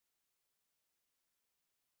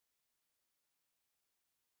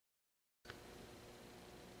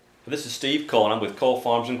This is Steve Cole, and I'm with Cole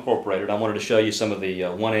Farms Incorporated. I wanted to show you some of the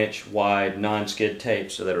 1-inch wide non-skid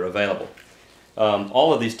tapes that are available.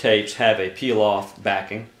 All of these tapes have a peel-off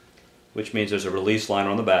backing, which means there's a release liner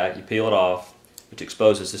on the back. You peel it off, which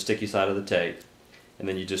exposes the sticky side of the tape, and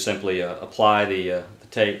then you just simply apply the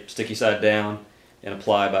tape sticky side down and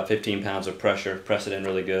apply about 15 pounds of pressure, press it in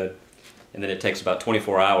really good, and then it takes about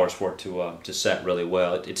 24 hours for it to set really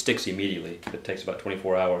well. It sticks immediately, but it takes about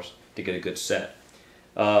 24 hours to get a good set.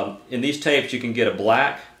 In these tapes you can get a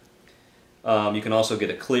black, you can also get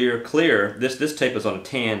a clear. This tape is on a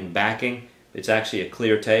tan backing. It's actually a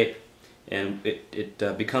clear tape, and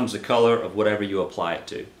it becomes the color of whatever you apply it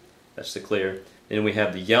to. That's the clear. Then we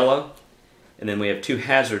have the yellow, and then we have two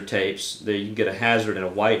hazard tapes. There you can get a hazard in a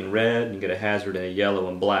white and red, and you can get a hazard in a yellow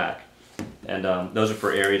and black. And those are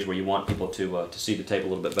for areas where you want people to see the tape a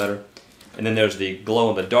little bit better. And then there's the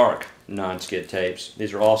glow-in-the-dark non-skid tapes.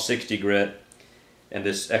 These are all 60 grit. And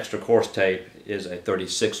this extra coarse tape is a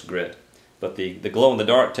 36 grit. But the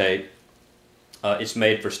glow-in-the-dark tape, it's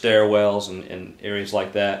made for stairwells and areas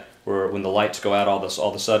like that, where when the lights go out all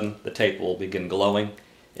of a sudden, the tape will begin glowing,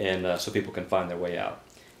 and so people can find their way out.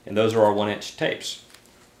 And those are our 1-inch tapes.